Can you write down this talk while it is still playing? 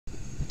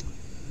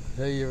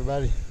Hey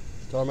everybody,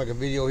 starting to make a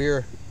video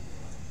here,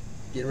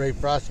 getting ready to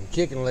fry some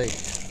chicken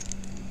legs.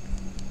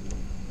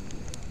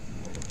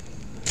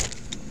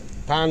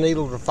 Pine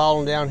needles are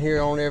falling down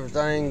here on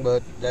everything,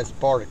 but that's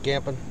part of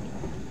camping.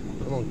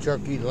 I'm on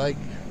Cherokee Lake.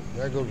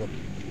 There goes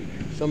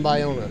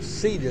somebody on a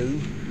Sea-Doo,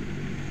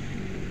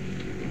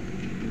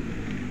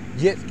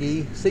 jet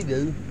ski,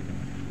 Sea-Doo.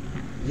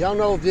 Y'all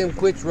know if them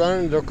quits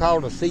running, they're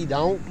called a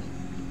Sea-Don't.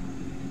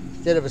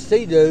 Instead of a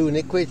Sea-Doo and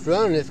it quits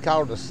running, it's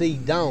called a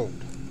Sea-Don't.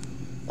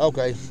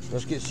 Okay,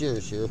 let's get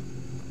serious here.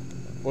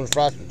 I'm gonna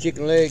fry some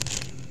chicken legs.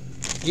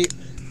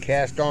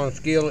 Cast iron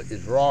skillet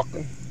is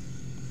rocking.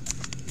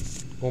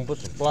 Gonna put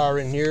some flour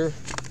in here.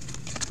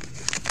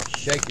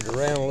 Shake it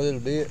around a little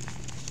bit.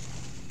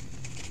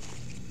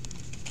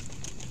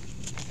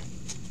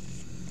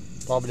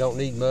 Probably don't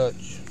need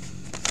much.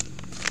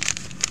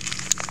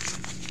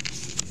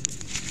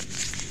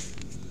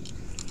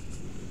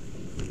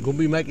 Gonna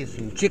be making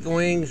some chicken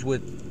wings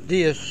with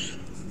this.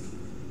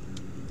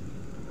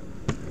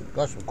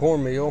 Got some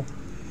cornmeal.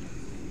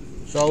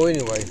 So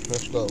anyway,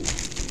 let's go.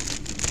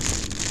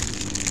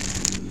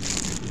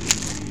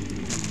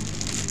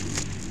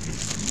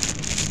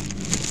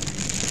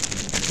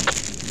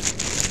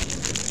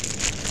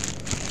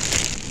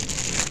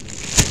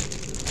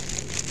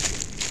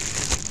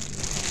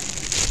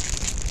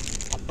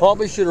 I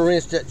probably should have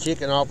rinsed that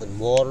chicken off in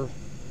water.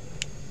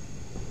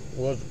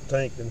 Wasn't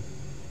thinking.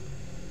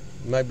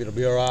 Maybe it'll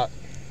be alright.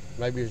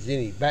 Maybe there's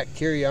any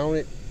bacteria on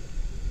it.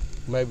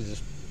 Maybe the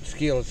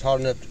skillet's hot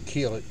enough to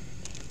kill it.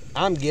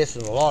 I'm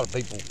guessing a lot of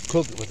people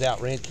cook it without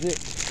rinsing it,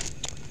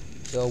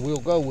 so we'll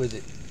go with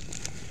it.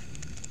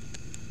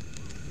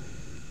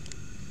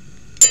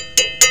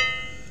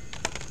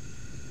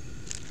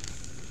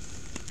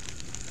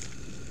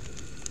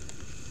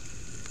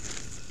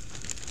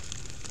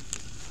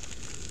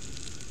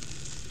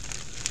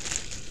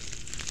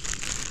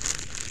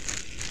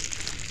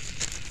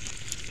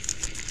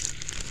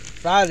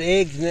 Fried the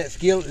eggs in that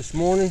skillet this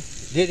morning.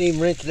 Didn't even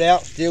rinse it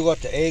out. Still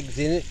got the eggs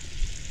in it,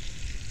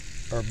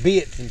 or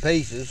bits and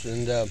pieces.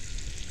 And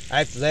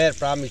after that,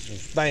 fried me some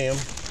Spam.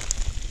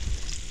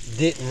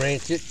 Didn't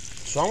rinse it.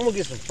 So I'm gonna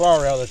get some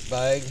flour out of this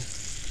bag.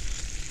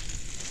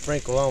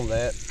 Sprinkle on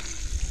that.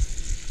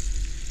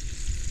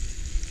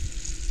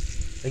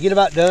 They get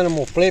about done, I'm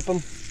gonna flip them.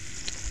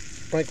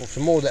 Sprinkle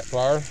some more of that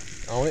flour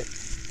on it.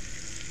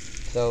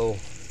 So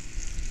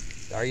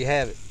there you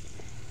have it.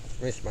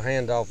 Rinse my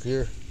hand off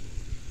here.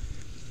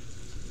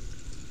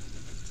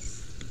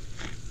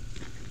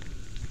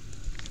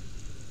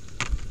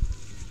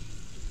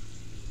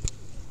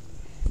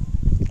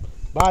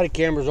 Body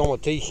camera's on my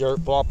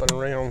t-shirt, flopping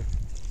around.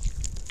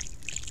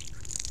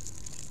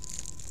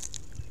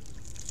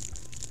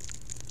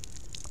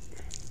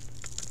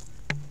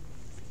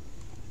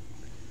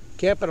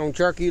 Camping on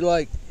Cherokee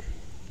Lake,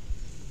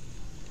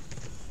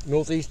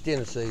 Northeast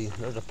Tennessee.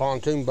 There's a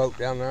pontoon boat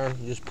down there,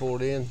 just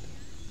pulled in.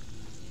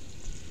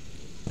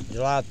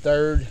 July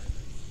 3rd.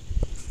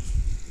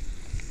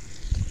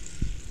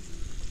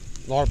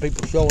 A lot of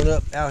people showing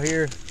up out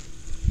here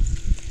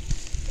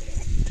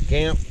to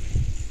camp.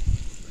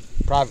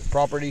 Private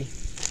property.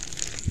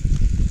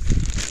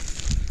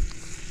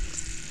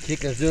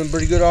 Chicken's doing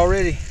pretty good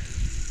already.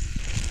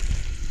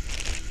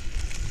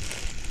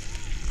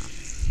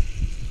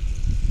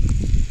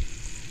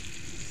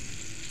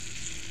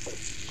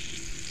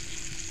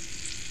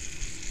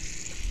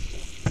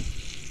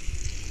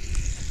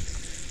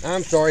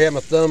 I'm sorry I had my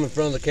thumb in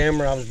front of the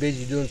camera. I was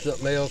busy doing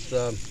something else.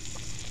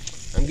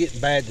 I'm getting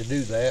bad to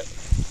do that.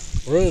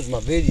 Ruins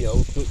my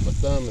video, put my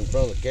thumb in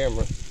front of the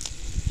camera.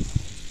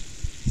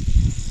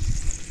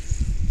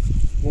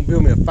 Gonna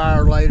build me a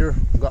fire later.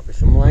 Got me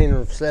some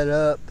lanterns set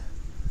up.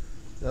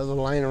 Another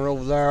lantern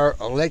over there.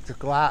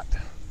 Electric light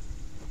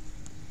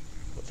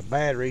with a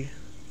battery.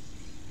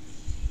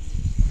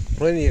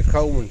 Plenty of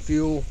coleman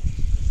fuel.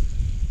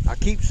 I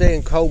keep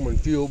saying coleman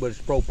fuel, but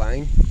it's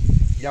propane.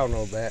 Y'all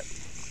know that.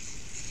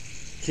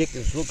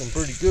 Chicken's looking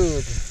pretty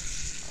good.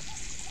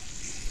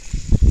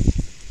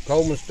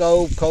 Coleman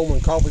stove, Coleman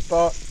coffee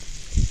pot.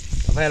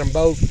 I've had them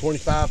both for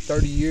 25,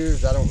 30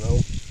 years. I don't know.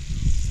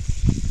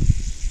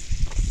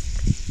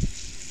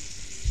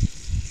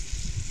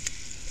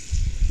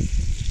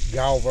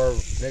 Guy over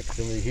next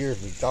to me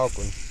hears me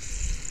talking.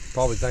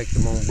 Probably thinks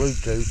I'm on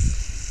Bluetooth.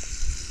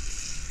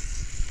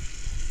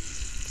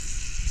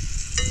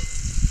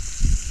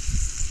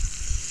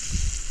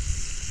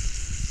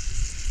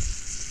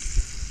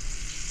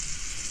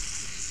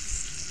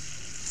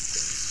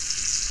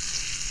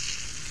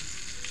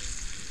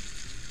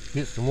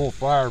 Get some more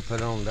flour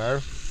put on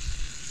there.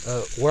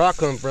 Where I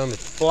come from,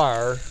 it's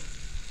flour.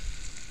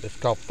 It's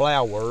called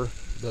flour,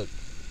 but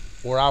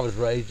where I was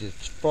raised,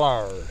 it's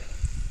flour.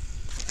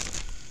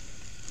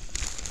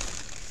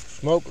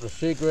 Smoking a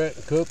cigarette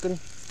and cooking.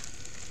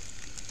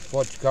 It's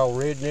what you call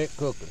redneck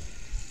cooking.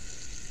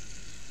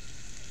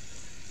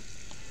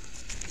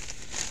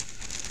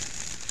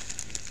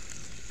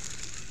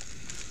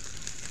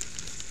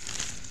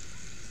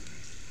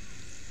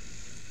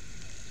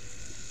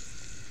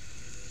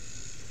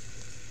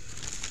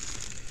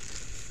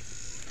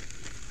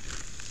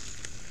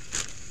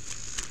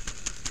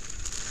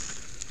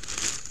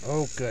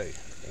 Okay,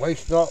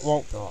 waste not,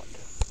 want not.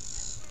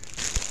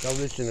 Throw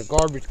this in the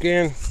garbage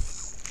can.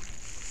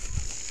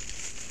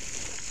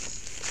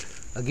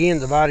 Again,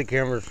 the body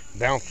camera's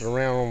bouncing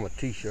around on my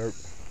t-shirt.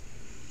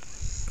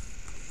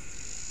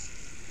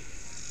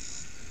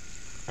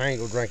 I ain't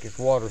gonna drink this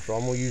water, so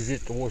I'm gonna use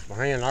it to wash my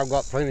hand. I've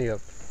got plenty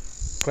of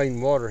clean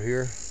water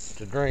here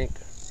to drink.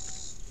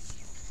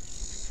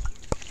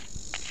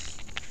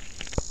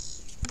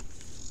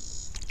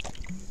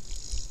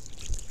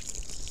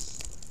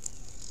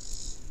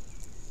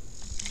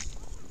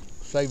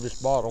 Save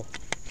this bottle.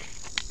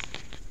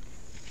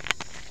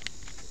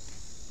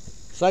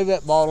 Save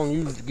that bottle and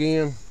use it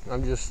again.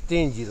 I'm just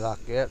stingy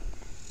like that.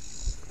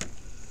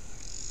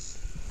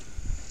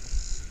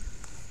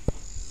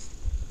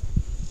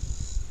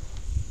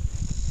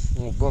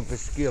 I'm gonna bump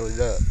this skillet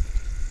up.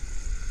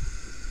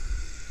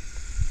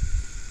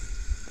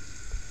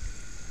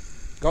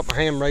 Got my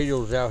ham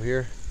radios out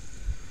here.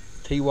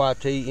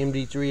 TYT,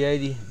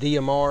 MD380,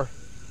 DMR,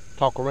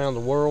 talk around the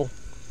world.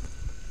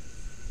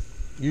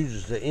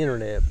 Uses the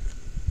internet.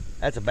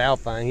 That's a bow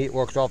thing. It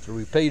works off the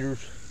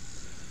repeaters.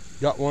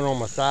 Got one on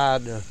my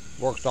side that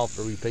works off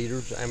the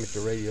repeaters,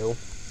 amateur radio.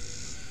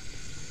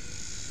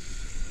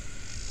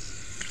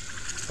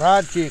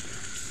 Fried chicken,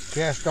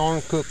 cast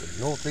iron cooking,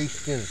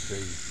 Northeast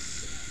Tennessee.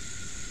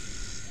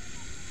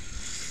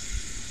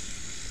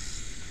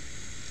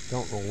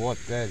 Don't know what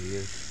that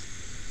is.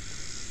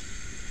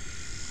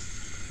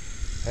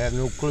 Have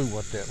no clue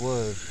what that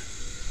was.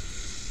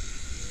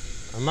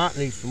 I might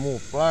need some more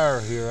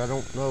flour here. I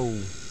don't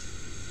know.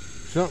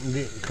 Something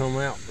didn't come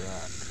out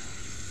right.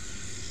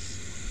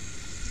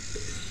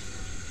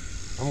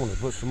 I'm gonna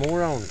put some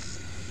more on it.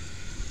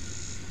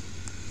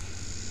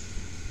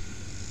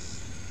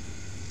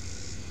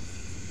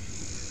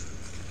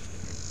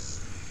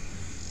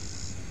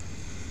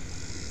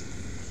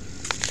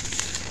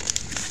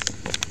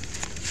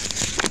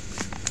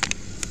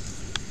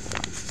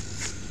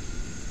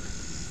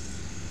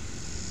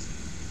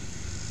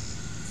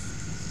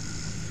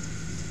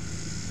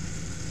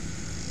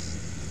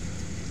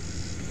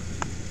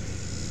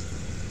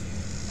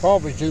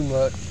 Probably too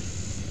much.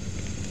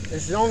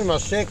 This is only my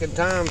second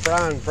time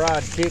frying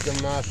fried chicken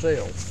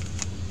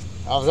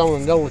myself. I was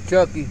on the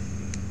Nolichucky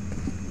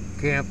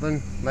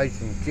camping, made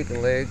some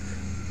chicken legs.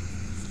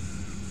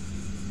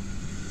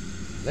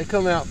 They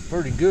come out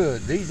pretty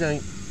good. These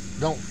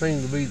don't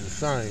seem to be the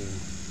same.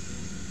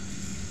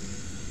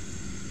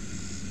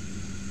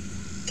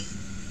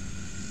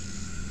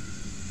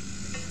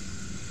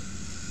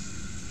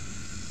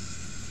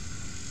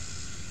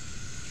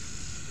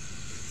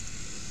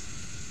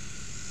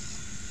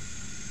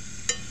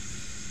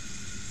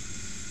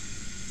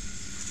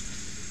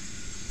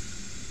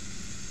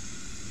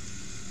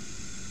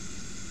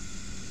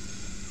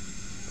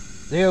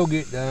 They'll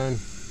get done.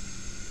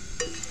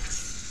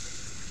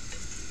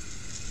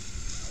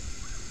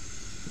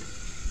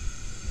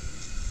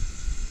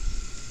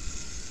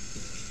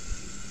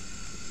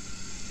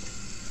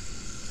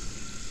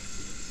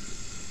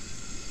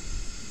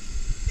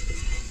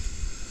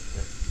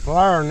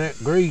 Flour and that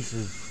grease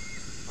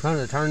is kind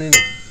of turning into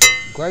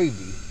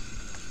gravy.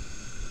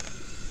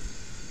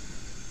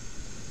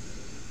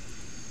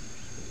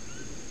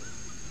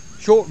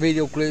 Short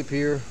video clip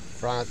here,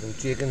 frying some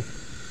chicken,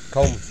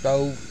 Coleman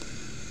stove.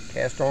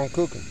 Cast iron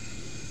cooking.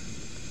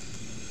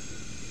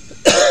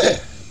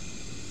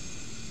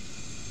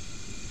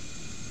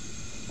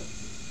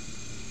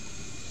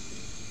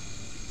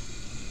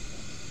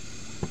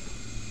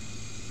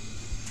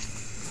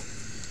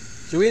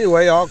 So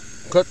anyway, I'll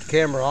cut the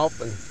camera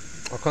off and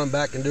I'll come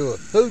back and do a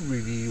food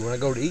review when I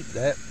go to eat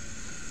that.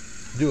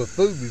 Do a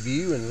food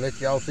review and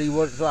let y'all see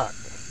what it's like.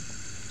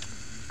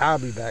 I'll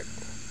be back.